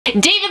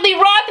David Lee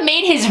Roth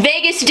made his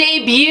Vegas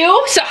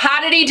debut, so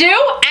how did he do?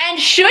 And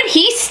should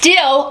he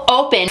still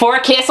open for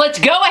a Kiss? Let's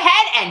go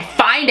ahead and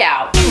find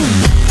out.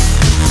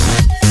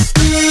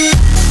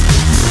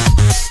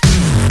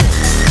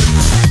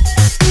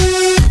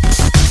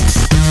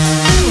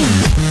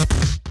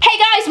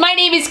 My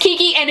name is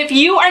Kiki, and if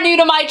you are new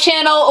to my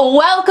channel,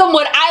 welcome.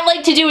 What I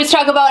like to do is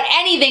talk about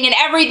anything and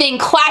everything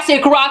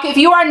classic rock. If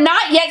you are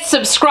not yet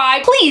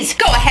subscribed, please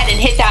go ahead and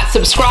hit that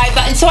subscribe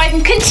button so I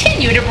can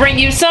continue to bring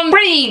you some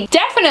pretty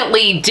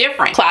definitely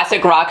different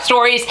classic rock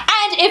stories.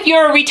 And if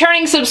you're a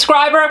returning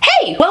subscriber,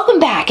 hey, welcome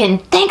back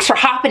and thanks for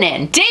hopping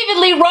in. David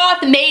Lee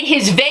Roth made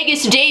his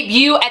Vegas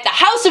debut at the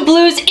House of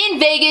Blues in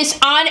Vegas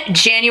on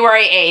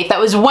January 8th. That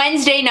was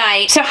Wednesday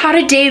night. So how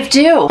did Dave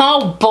do?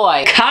 Oh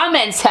boy,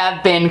 comments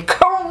have been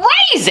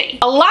crazy.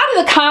 A lot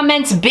of the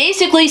comments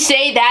basically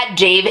say that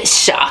Dave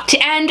sucked.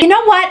 And you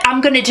know what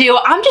I'm gonna do?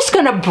 I'm just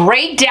gonna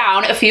break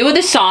down a few of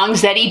the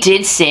songs that he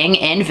did sing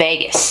in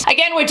Vegas.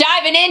 Again, we're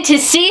diving in to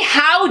see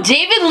how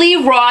David Lee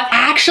Roth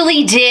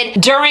actually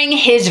did during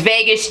his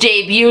Vegas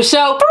debut.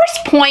 So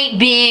first point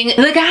being,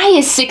 the guy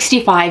is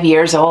 65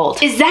 years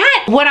old. Is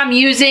that what I'm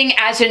using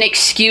as an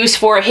excuse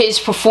for his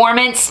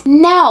performance?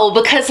 No,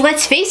 because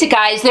let's face it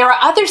guys, there are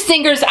other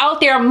singers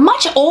out there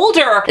much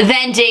older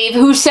than Dave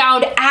who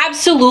sound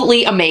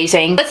absolutely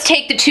amazing. Let's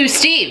take the two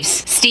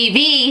Steves.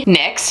 Stevie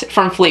Nicks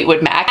from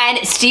Fleetwood Mac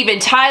and Steven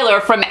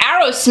Tyler from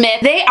Aerosmith.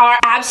 They are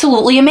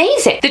absolutely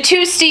amazing. The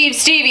two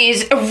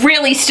Stevies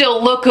really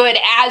still look good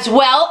as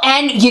well,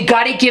 and you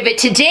gotta give it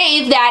to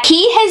Dave that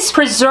he has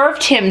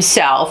preserved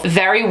himself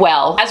very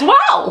well as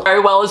well.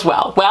 Very well as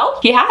well. Well,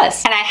 he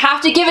has. And I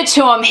have to give it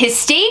to him. His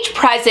stage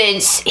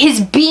presence,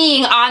 his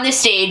being on the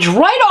stage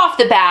right off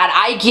the bat,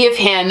 I give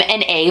him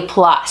an A+.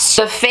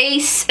 The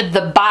face,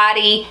 the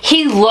body,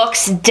 he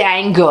looks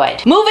dang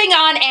good. Moving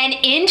on and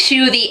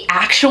into the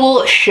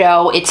actual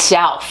show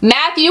itself.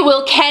 Matthew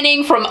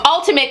Wilkenning from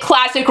Ultimate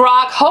Classic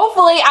Rock.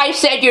 Hopefully I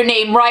said your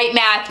name right,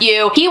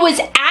 Matthew. He was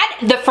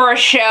at the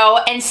first show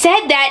and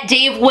said that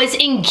Dave was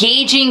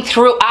engaging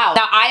throughout.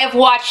 Now, I have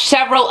watched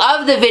several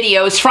of the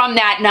videos from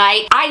that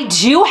night. I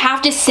do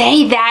have to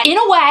say that, in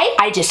a way,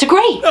 I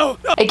disagree.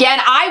 Again,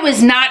 I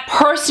was not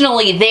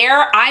personally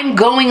there. I'm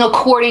going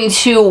according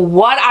to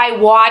what I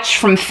watched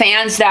from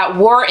fans that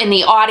were in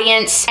the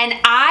audience, and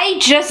I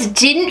just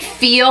didn't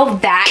feel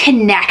that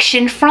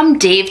connection from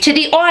Dave to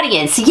the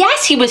audience.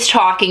 Yes, he was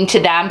talking to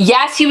them.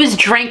 Yes, he was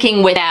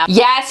drinking with them.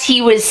 Yes,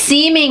 he was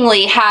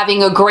seemingly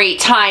having a great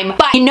time.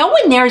 But you know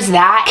when there's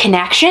that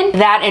connection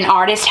that an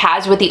artist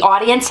has with the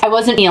audience? I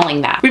wasn't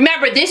feeling that.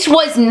 Remember, this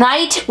was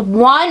night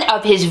one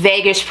of his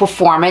Vegas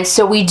performance,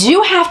 so we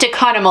do have to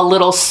cut him a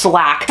little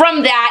slack.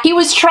 From that, he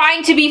was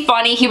trying to be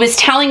funny. He was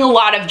telling a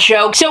lot of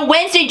jokes. So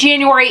Wednesday,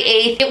 January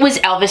 8th, it was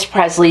Elvis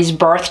Presley's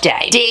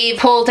birthday. Dave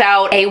pulled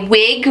out a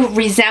wig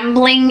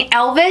resembling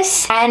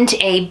Elvis and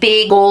a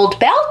big gold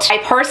belt. I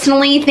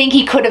personally think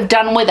he could have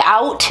done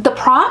without the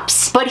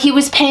props, but he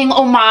was paying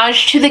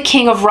homage to the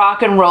king of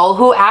rock and roll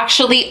who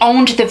actually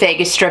owned the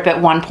Vegas Strip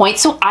at one point,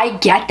 so I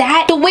get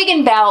that. The wig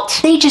and belt,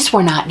 they just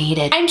were not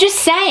needed. I'm just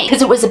saying,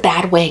 because it was a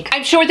bad wig.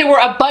 I'm sure there were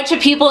a bunch of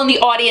people in the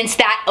audience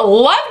that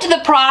loved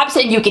the props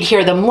and you could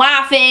hear them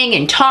laughing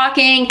and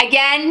talking.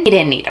 Again, you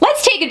didn't need it.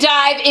 Let's take a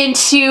dive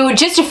into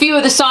just a few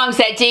of the songs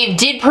that Dave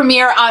did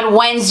premiere on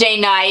Wednesday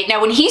night.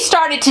 Now, when he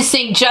started to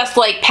sing Just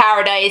Like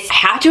Paradise, I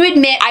have to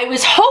admit, I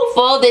was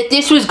hopeful that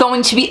this was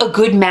going to be a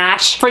good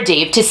match for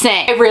Dave to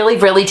sing. I really,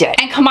 really did.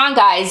 And come on,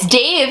 guys,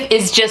 Dave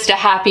is just a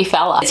happy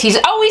fella. He's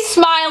always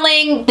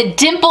smiling. The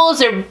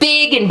dimples are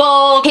big and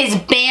bold. His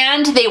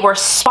band, they were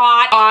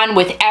spot on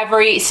with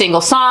every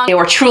single song. They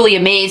were truly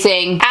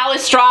amazing. Al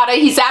Estrada,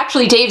 he's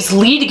actually Dave's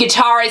lead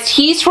guitarist.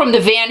 He's from the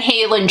Van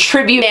Halen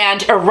tribute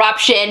band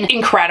Eruption.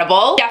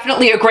 Incredible.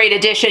 Definitely a great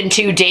addition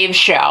to Dave's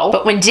show.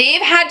 But when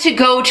Dave had to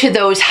go to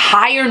those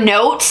higher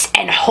notes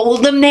and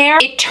hold them there,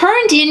 it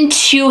turned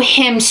into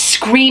him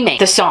screaming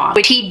the song,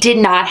 which he did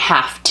not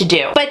have to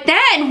do. But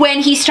then when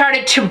he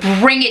started to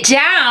bring it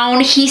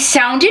down, he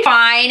sounded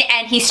fine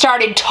and he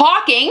started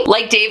talking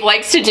like Dave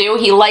likes to do.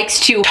 He likes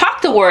to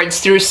talk the words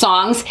through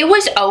songs. It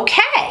was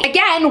okay.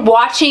 Again,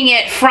 watching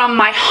it from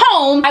my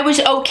home, I was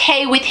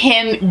okay with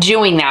him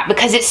doing that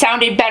because it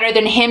sounded better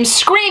than him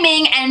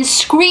screaming and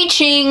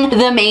screeching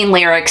the main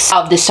lyrics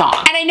of the song.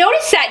 And I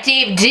noticed that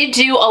Dave did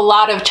do a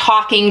lot of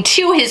talking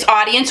to his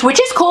audience, which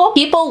is cool.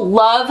 People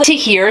love to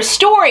hear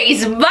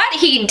stories, but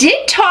he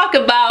did talk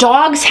about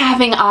dogs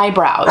having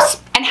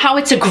eyebrows and how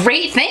it's a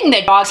great thing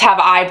that dogs have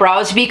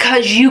eyebrows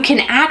because you can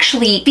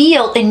actually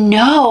feel and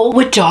know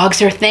what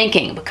dogs are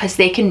thinking because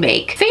they can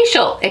make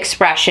facial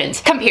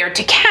expressions compared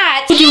to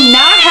cats who do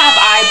not have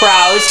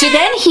eyebrows. So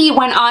then he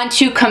went on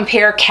to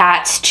compare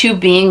cats to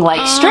being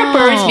like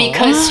strippers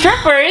because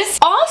strippers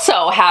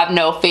also have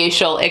no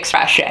facial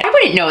expression. I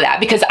wouldn't know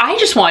that because I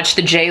just watched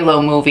the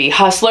J-Lo movie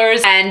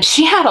Hustlers and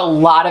she had a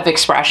lot of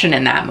expression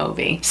in that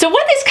movie. So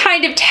what this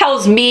kind of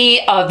tells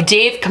me of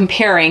Dave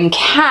comparing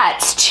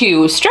cats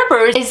to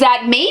strippers rumors is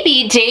that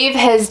maybe Dave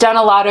has done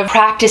a lot of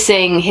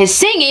practicing his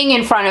singing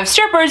in front of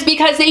strippers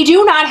because they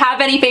do not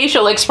have any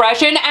facial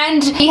expression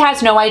and he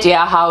has no idea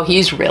how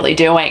he's really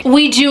doing.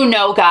 We do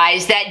know,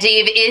 guys, that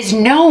Dave is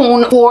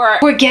known for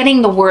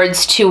forgetting the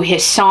words to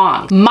his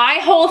song. My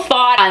whole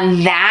thought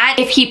on that,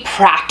 if he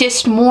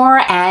practiced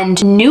more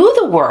and knew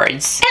the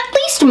words, at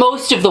least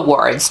most of the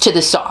words to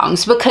the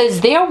songs,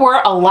 because there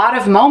were a lot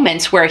of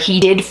moments where he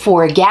did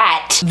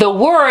forget the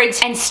words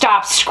and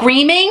stop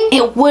screaming,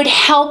 it would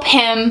help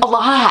him a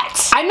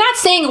lot. I'm not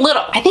saying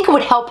little, I think it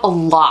would help a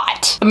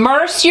lot.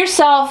 Immerse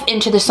yourself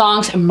into the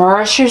songs,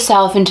 immerse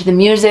yourself into the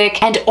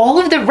music, and all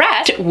of the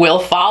rest will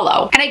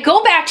follow. And I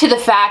go back to the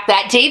fact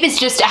that Dave is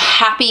just a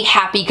happy,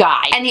 happy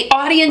guy, and the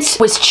audience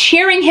was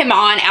cheering him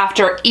on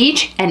after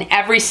each and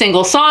every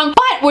single song,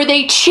 but were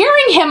they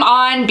cheering him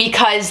on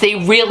because they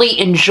really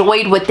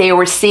enjoyed what they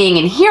were seeing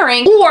and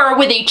hearing, or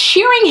were they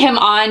cheering him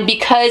on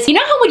because, you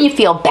know how when you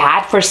feel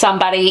bad for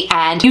somebody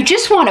and you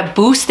just want to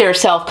boost their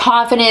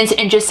self-confidence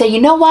and just say,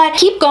 you know what,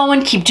 keep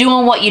going, keep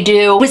doing what you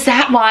do? Was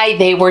that why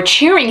they were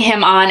cheering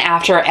him on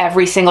after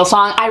every single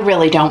song? I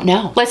really don't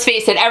know. Let's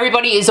face it,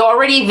 everybody is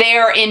already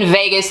there in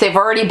Vegas. They've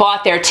already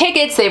bought their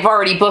tickets, they've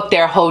already booked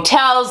their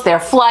hotels, their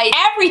flight,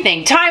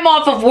 everything, time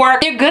off of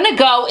work. They're gonna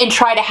go and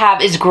try to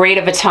have as great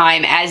of a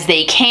time as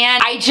they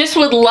can. I just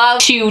would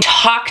love to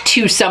talk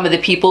to some of the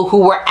people who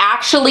were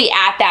actually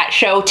at that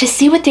show to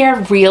see what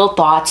their real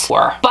thoughts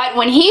were. But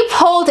when he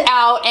pulled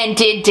out and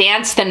did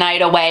Dance the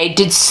Night Away,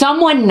 did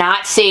someone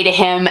not say to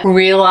him,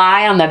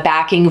 rely on the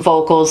backing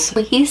vocals,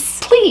 please?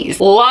 Please.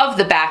 Love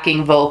the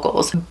backing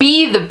vocals.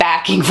 Be the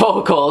backing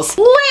vocals.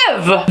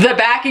 Live the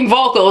backing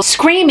vocals.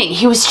 Screaming.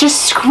 He was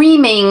just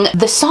screaming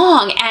the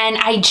song, and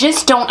I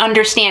just don't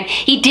understand.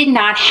 He did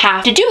not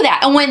have to do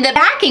that. And when the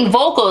backing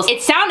vocals,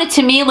 it sounded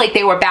to me like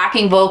they were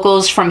backing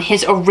vocals from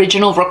his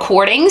original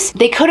recordings.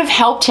 They could have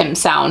helped him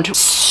sound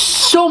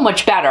so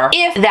much better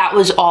if that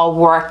was all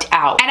worked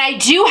out. And I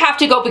do have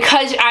to go,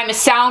 because I'm a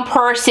sound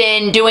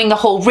person doing the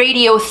whole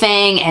radio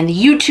thing and the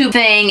YouTube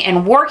thing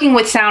and working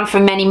with sound for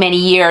many, many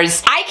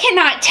years. I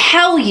cannot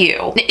tell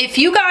you, if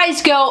you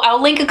guys go,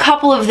 I'll link a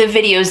couple of the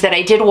videos that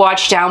I did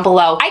watch down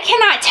below. I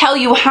cannot tell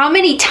you how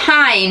many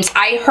times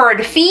I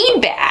heard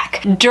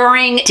feedback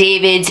during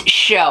David's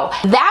show.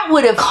 That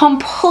would have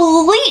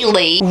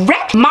completely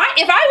wrecked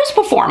if I was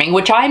performing,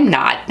 which I'm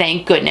not,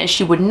 thank goodness,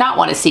 you would not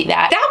want to see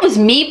that. That was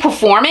me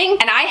performing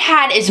and I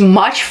had as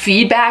much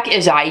feedback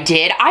as I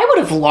did, I would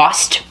have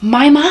lost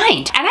my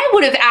mind. And I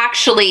would have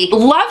actually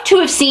loved to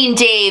have seen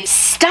Dave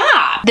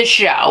stop the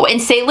show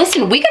and say,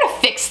 listen, we gotta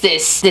fix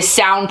this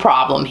sound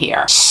problem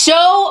here.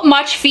 So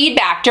much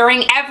feedback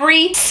during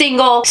every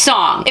single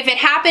song. If it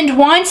happened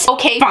once,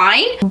 okay,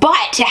 fine.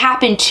 But to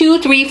happen 2,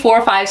 3,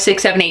 4, 5,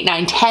 6, 7, 8,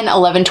 9, 10,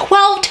 11,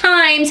 12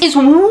 times is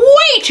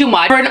way too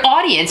much for an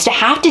audience to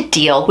have to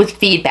deal with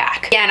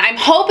feedback. And I'm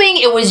hoping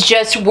it was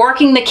just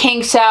working the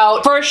kinks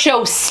out. First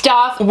show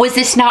stuff. Was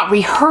this not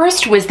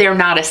rehearsed? Was there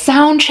not a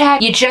sound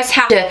check? You just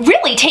have to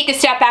really take a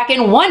step back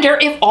and wonder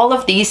if all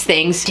of these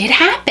things did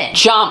happen.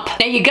 Jump.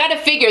 Now you gotta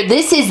figure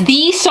this is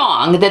the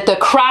song that the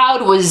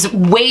crowd was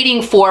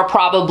waiting for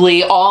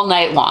probably all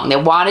night long. They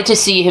wanted to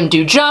see him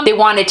do Jump. They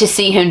wanted to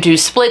see him do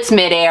splits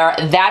midair.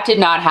 That did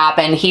not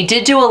happen. He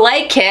did do a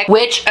leg kick,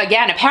 which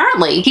again,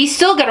 apparently he's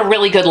still got a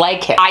really good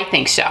leg kick. I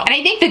think so. And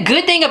I think the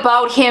good thing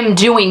about him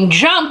doing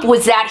Jump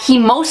was that he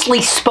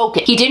mostly spoke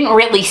it. He didn't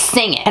really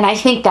sing it. And I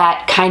think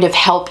that kind of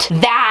helped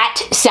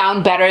that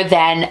sound better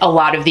than a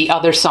lot of the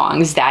other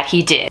songs that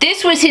he did.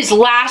 This was his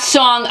last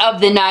song of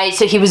the night,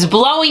 so he was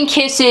blowing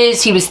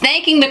kisses, he was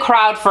thanking the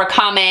crowd for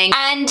coming,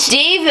 and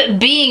Dave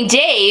being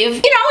Dave,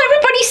 you know,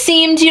 everybody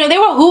seemed, you know, they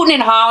were hooting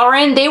and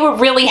hollering, they were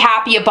really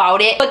happy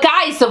about it, but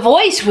guys, the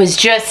voice was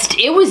just,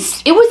 it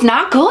was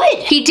not good.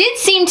 He did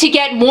seem to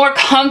get more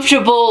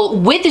comfortable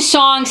with the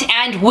songs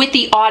and with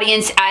the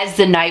audience as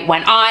the night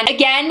went on.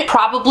 Again,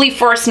 probably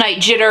first night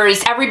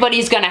jitters,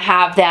 everybody's gonna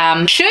have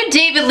them. Should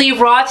David Lee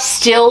Roth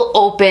still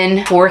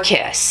open for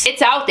Kiss?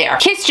 It's out there.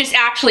 Kiss just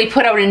actually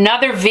put out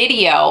another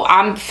video.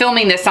 I'm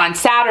filming this on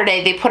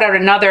Saturday. They put out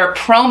another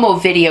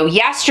promo video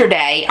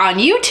yesterday on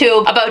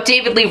YouTube about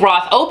David Lee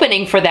Roth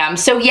opening for them.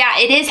 So yeah,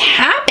 it is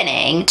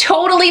happening.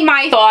 Totally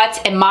my thoughts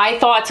and my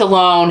thoughts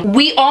alone.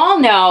 We all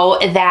know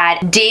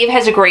that Dave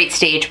has a great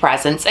stage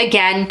presence.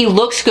 Again, he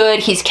looks good.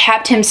 He's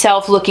kept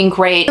himself looking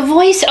great. The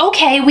voice,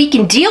 okay, we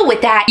can deal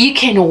with that. You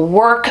can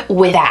work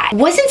with that.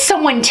 Wasn't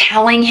someone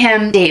telling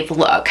him, Dave,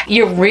 look,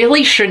 you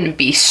really shouldn't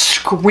be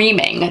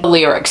screaming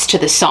lyrics to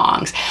the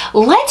songs.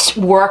 Let's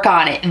work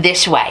on it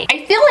this way.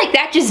 I feel like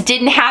that just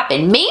didn't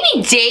happen.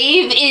 Maybe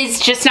Dave is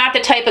just not the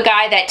type of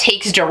guy that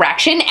takes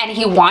direction and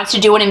he wants to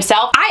do it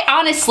himself. I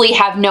honestly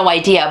have no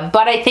idea,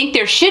 but I think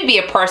there should be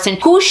a person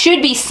who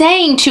should be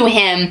saying to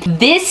him,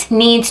 this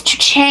needs to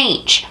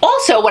change.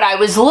 Also, what I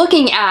was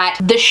looking at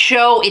the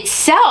show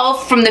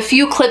itself, from the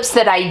few clips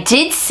that I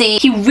did see,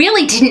 he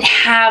really didn't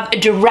have a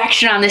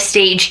direction on the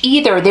stage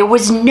either. There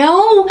was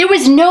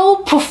no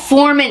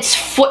performance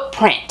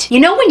footprint. You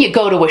know, when you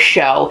go to a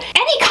show,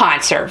 any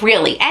concert,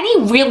 really,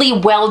 any really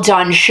well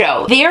done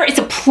show, there is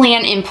a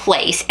plan in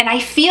place. And I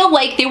feel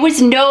like there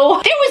was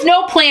no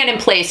plan in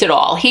place at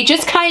all. He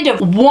just kind of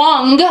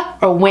wanged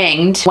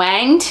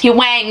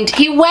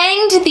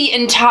the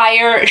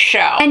entire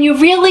show. And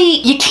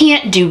you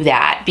can't do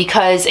that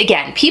because,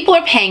 again, people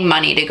are paying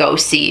money to go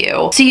see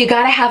you. So you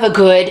gotta have a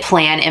good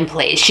plan in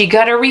place. You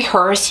gotta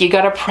rehearse, you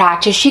gotta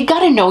practice, you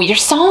gotta know your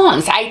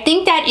songs. I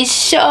think that is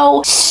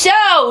so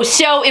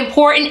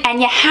important,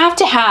 and you have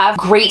to have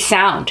great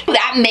sound.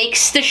 That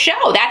makes the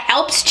show. That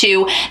helps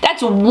to,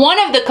 that's one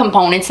of the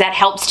components that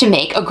helps to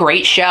make a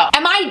great show.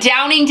 Am I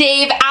downing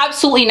Dave?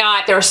 Absolutely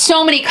not. There are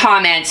so many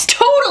comments,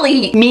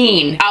 totally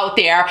mean out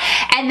there.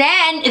 And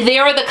then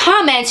there are the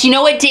comments, you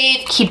know what,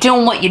 Dave, keep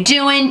doing what you're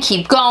doing,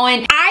 keep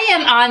going. I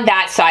am on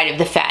that side of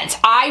the fence.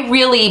 I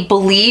really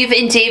believe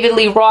in David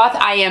Lee Roth.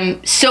 I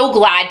am so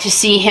glad to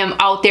see him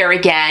out there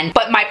again.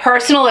 But my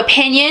personal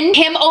opinion,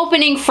 him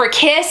opening for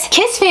Kiss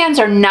fans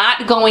are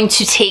not going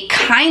to take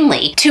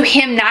kindly to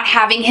him not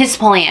having his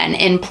plan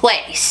in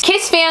place.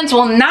 Kiss fans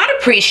will not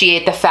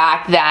appreciate the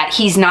fact that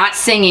he's not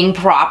singing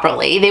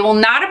properly. They will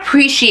not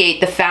appreciate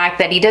the fact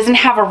that he doesn't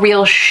have a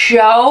real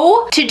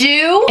show to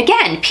do.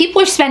 Again,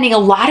 people are spending a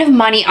lot of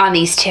money on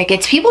these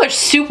tickets. People are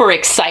super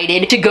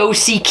excited to go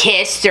see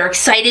Kiss. They're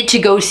excited to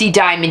go see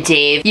Diamond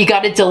Dave. You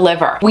gotta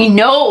deliver. We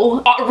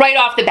know right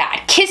off the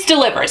bat, Kiss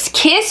delivers.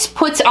 Kiss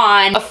puts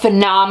on a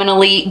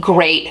phenomenally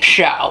great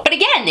show. But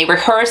again, they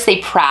rehearse, they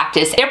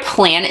practice, their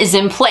plan is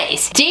in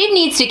place. Dave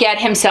needs to get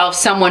himself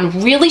someone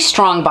really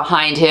strong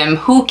behind him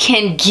who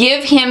can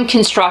give him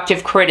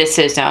constructive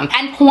criticism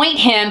and point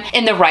him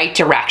in the right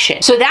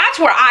direction. So that's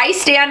where I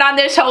stand on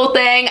this whole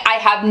thing. I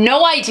have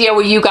no idea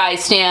where you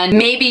guys stand.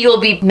 Maybe you'll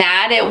be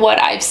mad at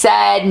what I've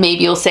said.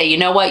 Maybe you'll say, you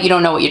know what, you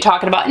don't know what you're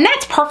talking about. And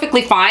that's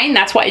perfectly fine.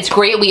 That's why it's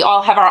great. We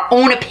all have our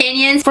own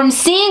opinions. From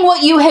seeing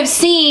what you have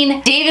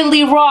seen, David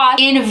Lee Roth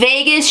in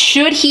Vegas,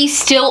 should he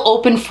still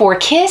open for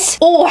Kiss?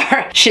 Or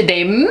should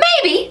they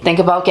maybe think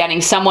about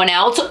getting someone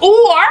else?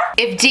 Or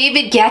if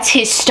David gets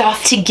his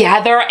stuff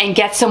together and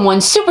gets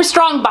someone super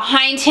strong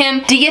behind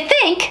him, do you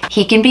think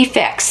he can be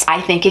fixed?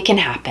 I think it can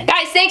happen.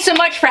 Guys, thanks so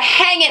much for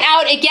hanging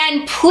out.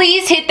 Again,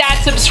 please hit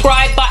that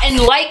subscribe button,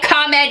 like,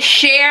 comment,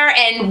 share,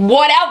 and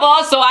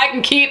whatever, so I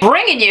can keep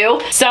bringing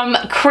you some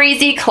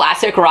crazy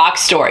classic rock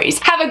stories.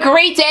 Have a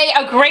great day,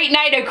 a great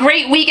night, a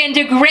great weekend,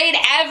 a great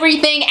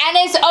everything. And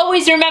as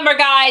always, remember,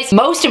 guys,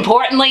 most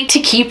importantly, to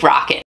keep rocking.